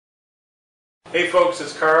Hey folks,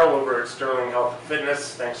 it's Carl over at Sterling Health and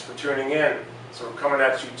Fitness. Thanks for tuning in. So we're coming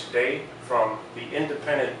at you today from the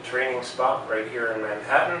independent training spot right here in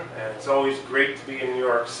Manhattan, and it's always great to be in New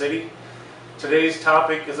York City. Today's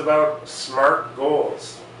topic is about SMART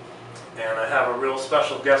goals, and I have a real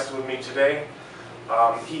special guest with me today.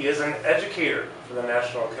 He is an educator for the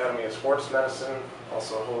National Academy of Sports Medicine,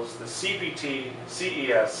 also holds the CPT,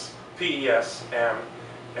 CES, PES, and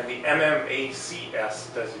the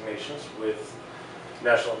MMACS designations with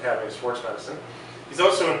National Academy of Sports Medicine. He's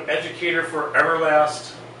also an educator for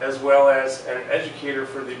Everlast, as well as an educator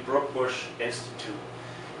for the Brooke Bush Institute.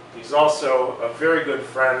 He's also a very good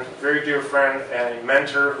friend, very dear friend, and a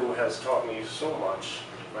mentor who has taught me so much.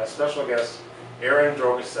 My special guest, Aaron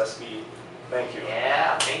Drogoseski. Thank you.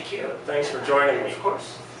 Yeah, thank you. Thanks for joining me. Of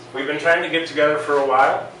course. We've been trying to get together for a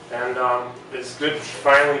while, and it's good to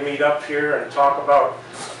finally meet up here and talk about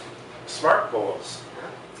SMART goals.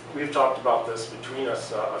 We've talked about this between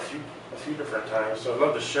us a few different times, so I'd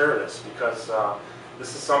love to share this because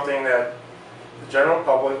this is something that the general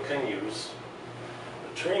public can use,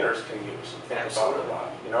 the trainers can use and think about a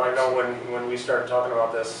lot. You know, I know when we started talking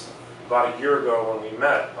about this about a year ago when we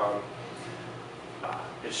met,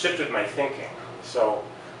 it shifted my thinking, so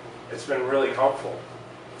it's been really helpful.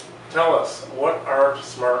 Tell us, what are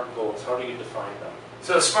SMART goals? How do you define them?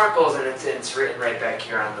 So SMART goals, and it's written right back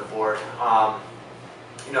here on the board.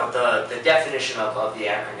 You know, the definition of the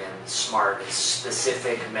acronym SMART is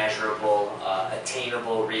specific, measurable,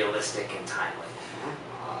 attainable, realistic, and timely.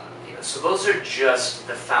 You know, so those are just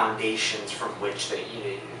the foundations from which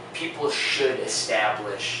people should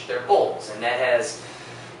establish their goals, and that has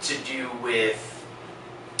to do with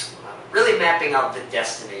really mapping out the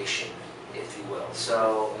destination, if you will.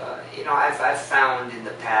 So, you know, I've found in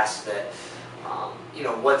the past that, you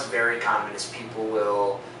know, what's very common is people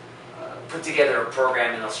will put together a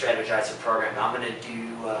program and they'll strategize a program. I'm going to do,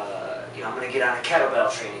 you know, I'm going to get on a kettlebell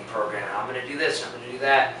training program. I'm going to do this, I'm going to do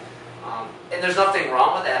that. And there's nothing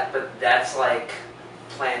wrong with that, but that's like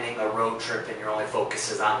planning a road trip and your only focus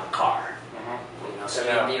is on the car. You know,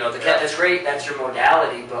 so you know, that's great. That's your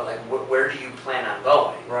modality, but like, where do you plan on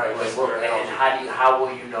going? Right. And how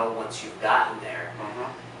will you know once you've gotten there?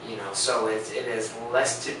 You know, so it is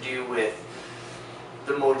less to do with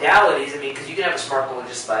the modalities. I mean, because you can have a SMART goal with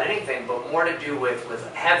just about anything, but more to do with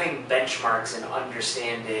having benchmarks and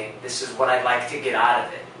understanding this is what I'd like to get out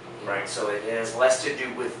of it. Right. So it has less to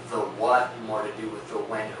do with the what, more to do with the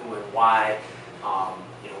when, who, and why.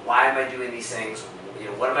 You know, why am I doing these things? You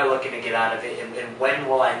know, what am I looking to get out of it, and when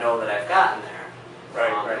will I know that I've gotten there?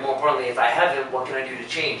 Right. And more importantly, if I haven't, what can I do to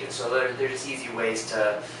change it? So they're just easy ways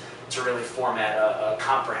to really format a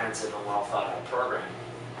comprehensive and well thought out program.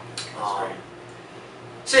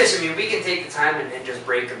 So yes, I mean, we can take the time and just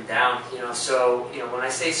break them down. You know, so you know, when I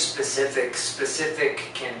say specific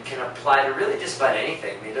can apply to really just about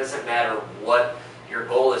anything. I mean, it doesn't matter what your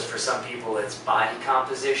goal is. For some people, it's body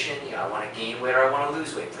composition. You know, I want to gain weight or I want to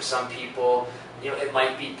lose weight. For some people, you know, it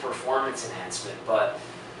might be performance enhancement. But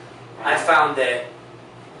I found that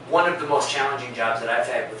one of the most challenging jobs that I've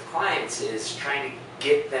had with clients is trying to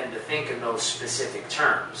get them to think in those specific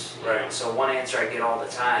terms. Right. So one answer I get all the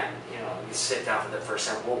time, you know, you sit down for the first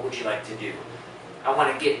time, what would you like to do? I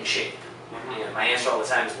want to get in shape. You know, my answer all the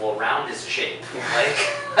time is, well, round is a shape.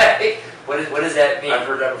 like what does that mean? I've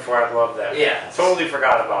heard that before. I love that. Yeah. Totally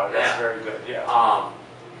forgot about it. That's very good. Yeah.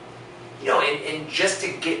 You know, and just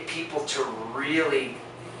to get people to really,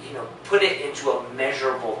 you know, put it into a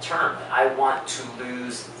measurable term. I want to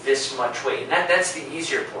lose this much weight. And that's the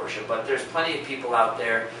easier portion, but there's plenty of people out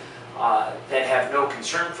there that have no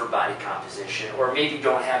concern for body composition, or maybe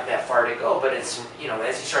don't have that far to go, but it's, you know,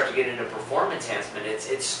 as you start to get into performance enhancement,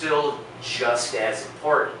 it's still just as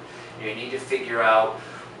important. You know, you need to figure out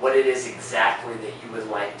what it is exactly that you would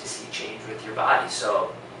like to see change with your body.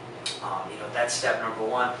 So, you know, that's step number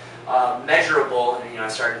one. Measurable, and you know, I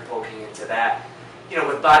started poking into that. You know,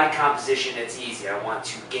 with body composition, it's easy. I want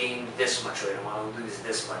to gain this much weight. I want to lose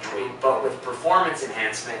this much weight. But with performance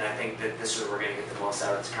enhancement, and I think that this is where we're going to get the most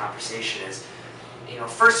out of this conversation, is, you know,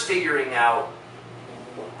 first figuring out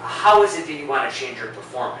how is it that you want to change your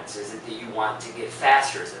performance. Is it that you want to get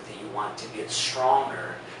faster? Is it that you want to get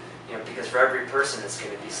stronger? You know, because for every person it's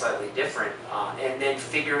going to be slightly different. And then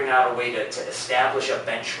figuring out a way to establish a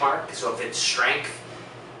benchmark. So if it's strength,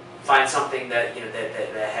 find something that, you know,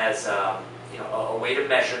 that has you know, a way to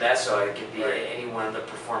measure that, so it could be any one of the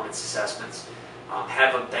performance assessments.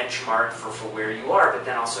 Have a benchmark for where you are, but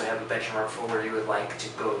then also have a benchmark for where you would like to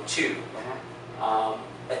go to.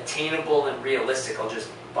 Attainable and realistic, I'll just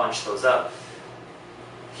bunch those up.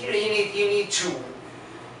 You know, you need to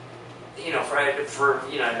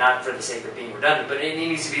not for the sake of being redundant, but it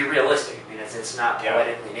needs to be realistic. I mean, it's not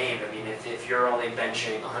poetically named. I mean, if you're only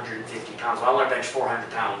benching 150 pounds, well, I want to bench 400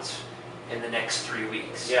 pounds in the next 3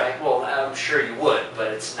 weeks. Yeah. Like, well, I'm sure you would,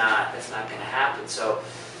 but that's not going to happen. So,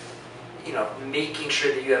 making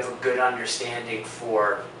sure that you have a good understanding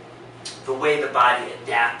for the way the body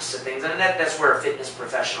adapts to things, and that's where a fitness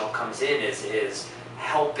professional comes in, is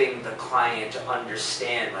helping the client to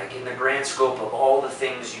understand, like, in the grand scope of all the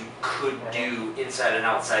things you could do inside and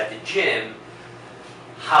outside the gym,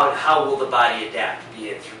 how will the body adapt, be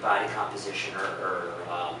it through body composition or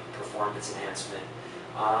performance enhancement.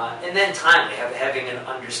 And then timely, having an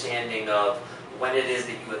understanding of when it is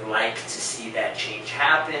that you would like to see that change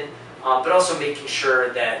happen, but also making sure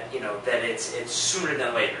that that it's sooner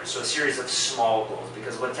than later. So a series of small goals,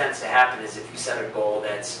 because what tends to happen is if you set a goal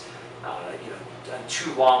that's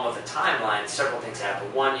too long of a timeline, several things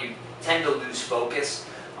happen. One, you tend to lose focus,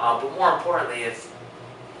 but more importantly,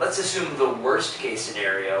 let's assume the worst case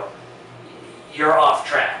scenario, you're off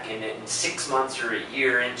track, and in 6 months or a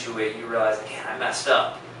year into it, you realize, again, I messed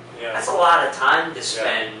up. Yeah. That's a lot of time to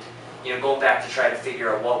spend, going back to try to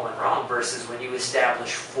figure out what went wrong, versus when you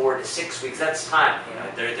establish 4 to 6 weeks, that's time.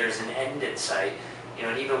 There's an end in sight.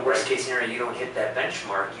 And even worst case scenario, you don't hit that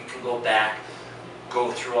benchmark, you can go back, go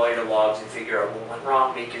through all your logs and figure out what went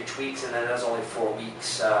wrong, make your tweaks, and then that's only 4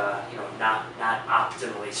 weeks, not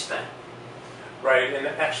optimally spent. Right, and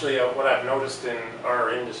actually what I've noticed in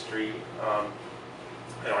our industry,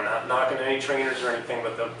 not knocking any trainers or anything,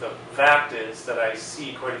 but the fact is that I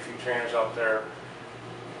see quite a few trainers out there,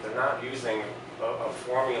 they're not using a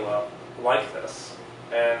formula like this.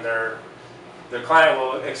 And their client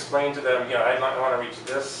will explain to them, I want to reach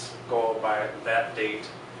this goal by that date.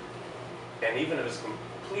 And even if it's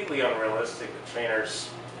completely unrealistic, the trainers,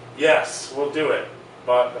 yes, we'll do it.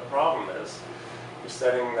 But the problem is, you're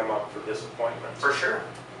setting them up for disappointment. For sure.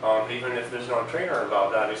 Even if there's no trainer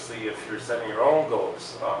involved, obviously, if you're setting your own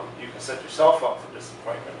goals, you can set yourself up for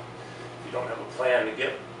disappointment. If you don't have a plan to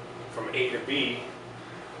get from A to B,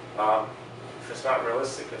 if it's not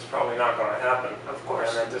realistic, it's probably not going to happen. Of course.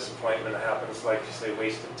 And then disappointment happens, like you say,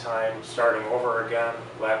 wasted time, starting over again,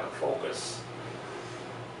 lack of focus.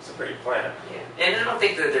 It's a great plan. Yeah. And I don't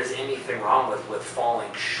think that there's anything wrong with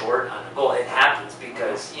falling short on a goal. It happens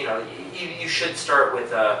because, you should start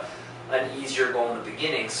with an easier goal in the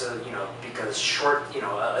beginning. So, because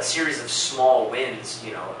a series of small wins,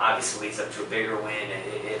 obviously leads up to a bigger win,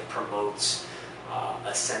 and it promotes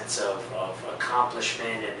a sense of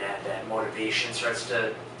accomplishment, and that motivation starts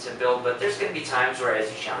to build. But there's going to be times where, as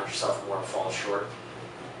you challenge yourself more, fall short.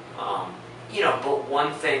 But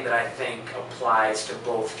one thing that I think applies to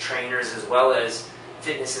both trainers as well as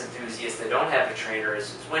fitness enthusiasts that don't have a trainer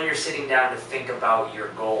is when you're sitting down to think about your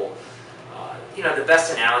goal. The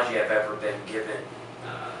best analogy I've ever been given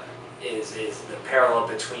is the parallel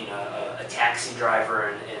between a taxi driver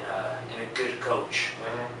and a good coach.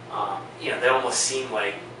 Mm-hmm. They almost seem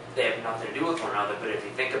like they have nothing to do with one another, but if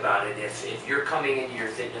you think about it, if you're coming into your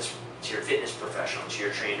fitness professional, to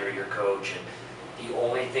your trainer, your coach, and the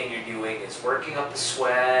only thing you're doing is working up a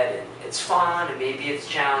sweat, and it's fun, and maybe it's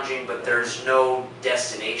challenging, but there's no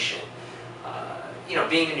destination.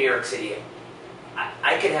 Being in New York City,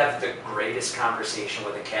 I could have the greatest conversation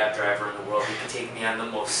with a cab driver in the world. He could take me on the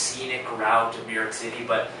most scenic route to New York City,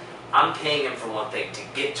 but I'm paying him for one thing, to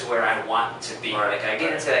get to where I want to be. Right. Like, I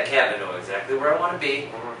get into that cab and know exactly where I want to be.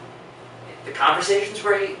 Mm-hmm. The conversation's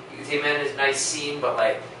great. You came in, it's a nice scene, but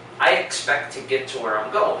I expect to get to where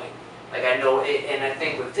I'm going. I know, and I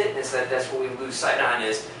think with fitness, that's what we lose sight on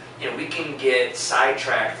is, we can get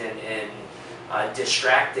sidetracked and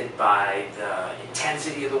distracted by the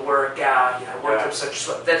intensity of the workout. I worked up such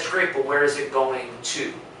sweat. That's great, but where is it going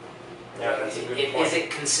to? Yeah, that's a good point. Is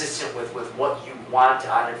it consistent with what you want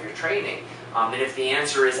out of your training? And if the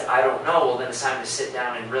answer is, I don't know, well, then it's time to sit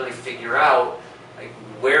down and really figure out,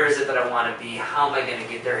 where is it that I want to be? How am I going to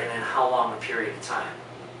get there? And then how long a period of time?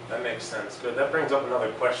 That makes sense. Good. That brings up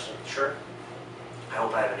another question. Sure. I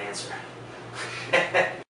hope I have an answer.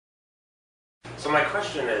 So my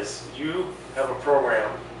question is, you have a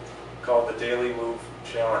program called the Daily Move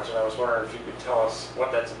Challenge, and I was wondering if you could tell us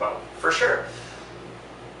what that's about. For sure.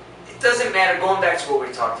 It doesn't matter, going back to what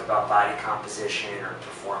we talked about, body composition or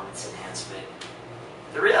performance enhancement,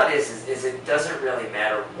 the reality is it doesn't really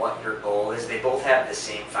matter what your goal is. They both have the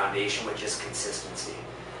same foundation, which is consistency.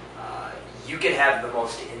 You can have the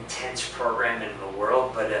most intense program in the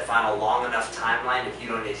world, but if on a long enough timeline, if you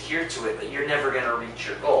don't adhere to it, you're never going to reach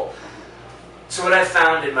your goal. So what I've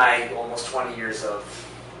found in my almost 20 years of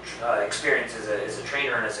experience as a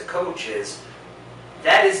trainer and as a coach is,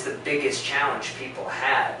 that is the biggest challenge people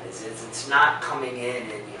have. Is it's not coming in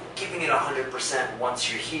and giving it 100%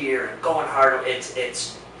 once you're here and going hard.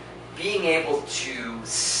 It's being able to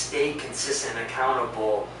stay consistent and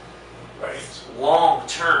accountable. Right. Long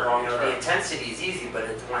term. Long-term. The intensity is easy, but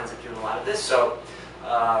it winds up doing a lot of this. So,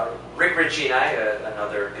 Rick Ritchie and I,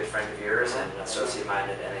 another good friend of yours and an associate of mine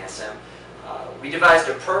at NASM, we devised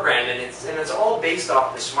a program, and it's all based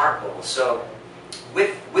off the SMART goals. So,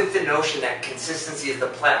 with the notion that consistency is the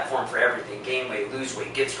platform for everything: gain weight, lose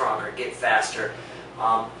weight, get stronger, get faster.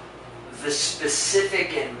 The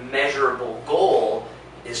specific and measurable goal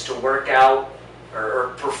is to work out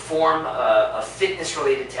or perform a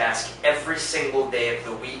fitness-related task every single day of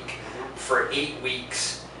the week for 8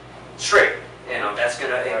 weeks straight. That's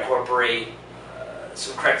going to incorporate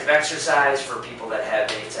some corrective exercise for people that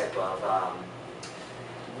have any type of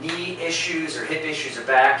knee issues or hip issues or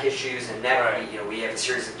back issues and neck. Right. We have a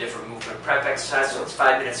series of different movement prep exercises. So it's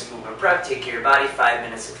 5 minutes of movement prep, take care of your body, 5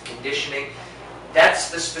 minutes of conditioning.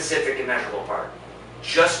 That's the specific and measurable part.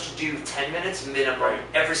 Just do 10 minutes minimum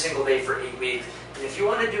every single day for 8 weeks. And if you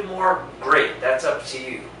want to do more, great. That's up to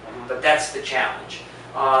you. But that's the challenge.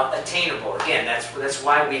 Attainable. Again, that's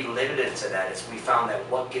why we limited it to that. Is we found that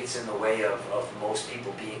what gets in the way of most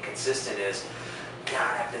people being consistent is, I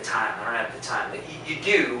don't have the time. I don't have the time. You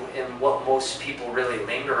do, and what most people really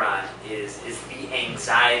linger on is the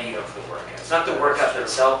anxiety of the workout. It's not the workout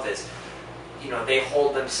themselves. Is they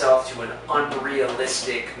hold themselves to an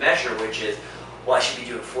unrealistic measure, which is, well, I should be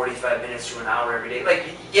doing 45 minutes to an hour every day. Like,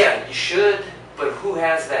 yeah, you should, but who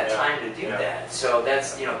has that time to do that? So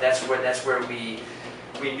that's where we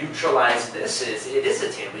neutralize this. It is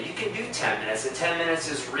attainable. You can do 10 minutes, and 10 minutes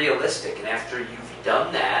is realistic. And after you've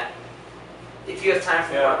done that, if you have time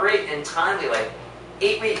for more, great, and timely, like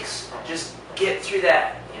 8 weeks, just get through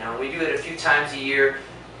that. We do it a few times a year.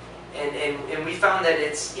 And we found that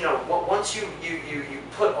it's, once you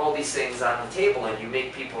put all these things on the table and you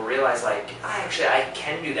make people realize, like, I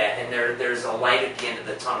can do that, and there's a light at the end of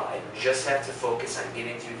the tunnel. I just have to focus on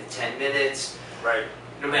getting through the 10 minutes. Right.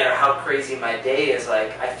 No matter how crazy my day is,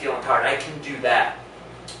 like, I feel empowered. I can do that.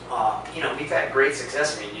 We've had great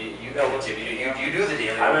success. I mean, you do the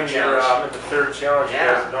daily I'm in challenge. the third challenge. Yeah.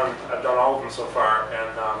 You guys have done. I've done all of them so far,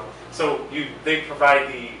 and so they provide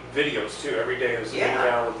the videos too. Every day there's an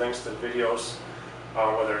email with links to the videos,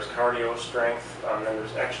 whether it's cardio, strength, and then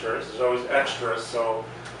there's extras. There's always extras, so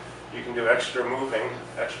you can do extra moving,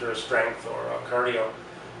 extra strength, or cardio.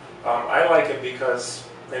 I like it because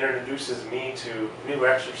it introduces me to new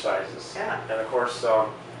exercises. Yeah. And of course,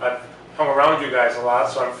 I've hung around you guys a lot,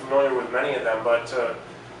 so I'm familiar with many of them, but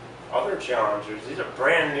other challengers, these are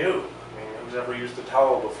brand new. I mean, who's ever used a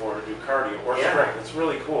towel before to do cardio or strength? It's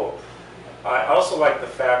really cool. I also like the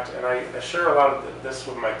fact, and I share a lot of this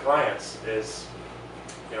with my clients, is,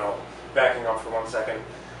 backing up for 1 second,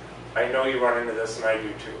 I know you run into this, and I do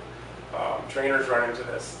too. Trainers run into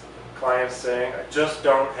this. Clients saying, I just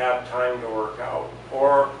don't have time to work out,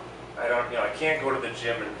 or I can't go to the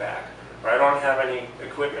gym and back, or I don't have any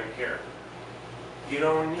equipment here. You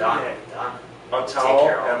don't need it. A towel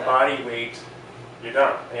and body weight, you're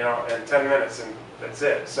done. In 10 minutes, and that's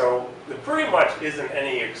it. So there pretty much isn't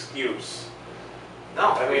any excuse.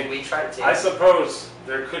 No, I mean, we try to take. I suppose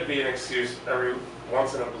there could be an excuse every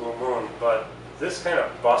once in a blue moon, but this kind of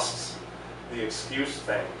busts the excuse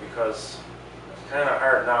thing, because it's kind of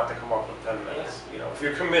hard not to come up with 10 minutes. If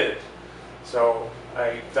you're committed. So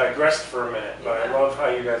I digressed for a minute, but I love how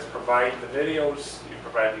you guys provide the videos, you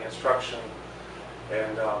provide the instruction,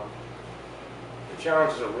 and the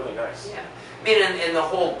challenges are really nice. Yeah, I mean, and the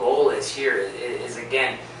whole goal is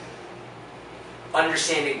again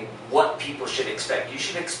understanding what people should expect. You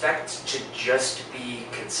should expect to just be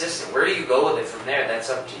consistent. Where do you go with it from there? That's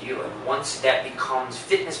up to you. And once that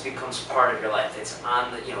fitness becomes part of your life, it's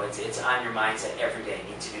on it's on your mindset every day. I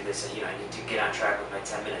need to do this. I need to get on track with my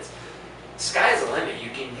 10 minutes. Sky's the limit. You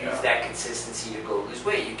can use that consistency to go lose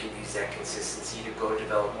weight. You can use that consistency to go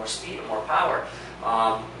develop more speed and more power.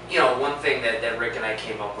 One thing that Rick and I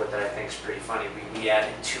came up with that I think is pretty funny, we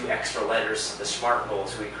added 2 extra letters to the SMART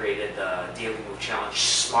goals. We created the Daily Move Challenge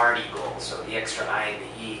SMARTY goal, so the extra I and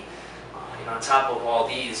the E. On top of all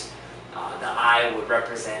these, the I would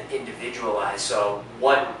represent individualized. So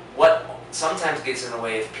what sometimes gets in the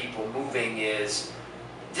way of people moving is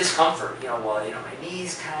discomfort. My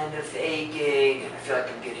knee's kind of aching, and I feel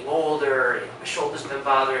like I'm getting older. My shoulder's been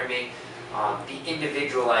bothering me. The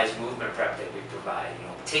individualized movement prep that we provide.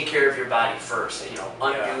 Take care of your body first.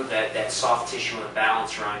 Undo that soft tissue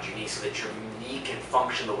imbalance around your knee so that your knee can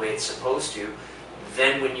function the way it's supposed to.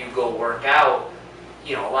 Then when you go work out,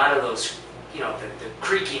 a lot of those the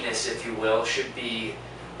creakiness, if you will, should be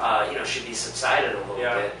should be subsided a little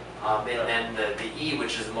bit. And then the E,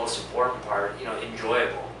 which is the most important part,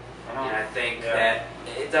 enjoyable. And I think that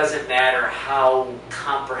it doesn't matter how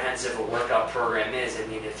comprehensive a workout program is. I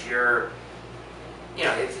mean, if you're,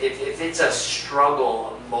 if it's a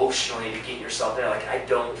struggle emotionally to get yourself there, like, I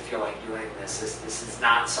don't feel like doing this. This is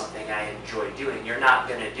not something I enjoy doing. You're not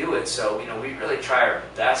going to do it. So, we really try our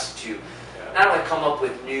best to not only come up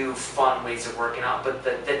with new, fun ways of working out, but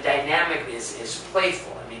the dynamic is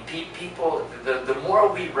playful. I mean, people, the more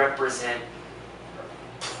we represent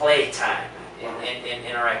playtime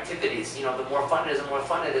in our activities, the more fun it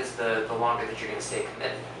is, the longer that you're going to stay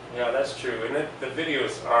committed. Yeah, that's true. And the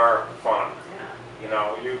videos are fun.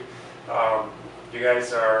 You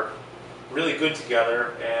guys are really good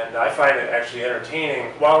together, and I find it actually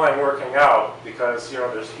entertaining while I'm working out because,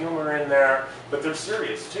 there's humor in there, but they're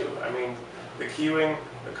serious too. I mean, the cueing,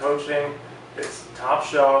 the coaching, it's top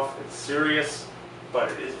shelf, it's serious,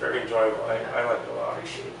 but it is very enjoyable. I like it a lot.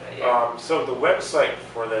 Appreciate that, yeah. So the website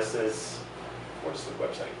for this is, what's the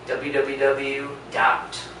website?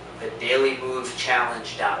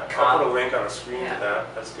 www.thedailymovechallenge.com. I'll put a link on the screen to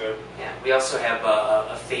that. That's good. Yeah, we also have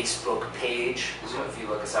a Facebook page. So if you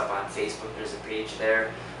look us up on Facebook, there's a page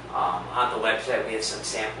there. On the website, we have some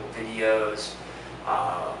sample videos,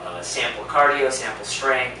 sample cardio, sample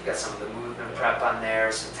strength. We've got some of the movement prep on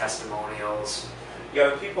there, some testimonials. Yeah,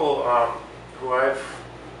 the people who I've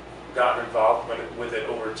gotten involved with it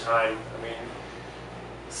over time, I mean,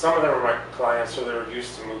 some of them are my clients, so they're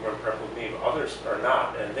used to movement prep with me, but others are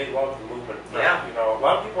not, and they love the movement prep. Yeah. A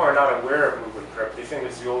lot of people are not aware of movement prep. They think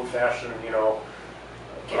it's the old-fashioned, Get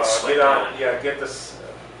on. Get this,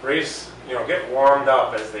 raise, get warmed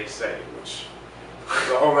up, as they say, which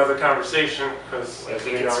is a whole other conversation, because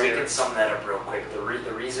We can sum that up real quick. The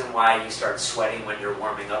reason why you start sweating when you're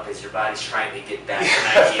warming up is your body's trying to get back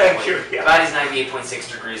to 98. Your body's 98.6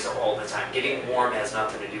 degrees all the time. Getting warm has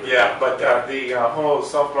nothing to do with it. Yeah, but the whole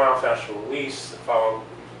self-myofascial release followed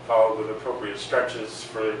with appropriate stretches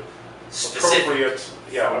for Specific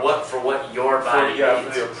for what your body for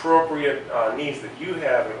needs. the appropriate needs that you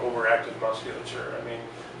have in overactive musculature. I mean,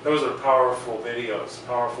 those are powerful videos,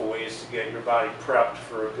 powerful ways to get your body prepped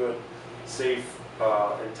for a good, safe,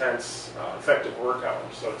 intense, effective workout.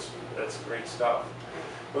 So it's great stuff.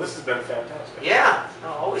 Well, this has been fantastic. Yeah, no,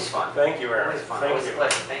 always fun. Thank you, Aaron. Always fun. Thank Always you. a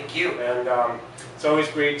pleasure. Thank you. And it's always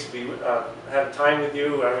great to be have time with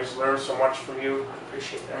you. I always learn so much from you. I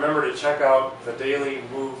appreciate that. Remember to check out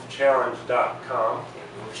thedailymovechallenge.com,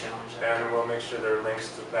 Move Challenge. and we'll make sure there are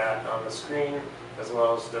links to that on the screen, as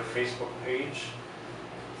well as their Facebook page.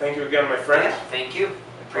 Thank you again, my friend. Yeah, thank you.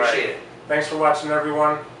 Appreciate it. Thanks for watching,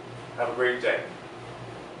 everyone. Have a great day.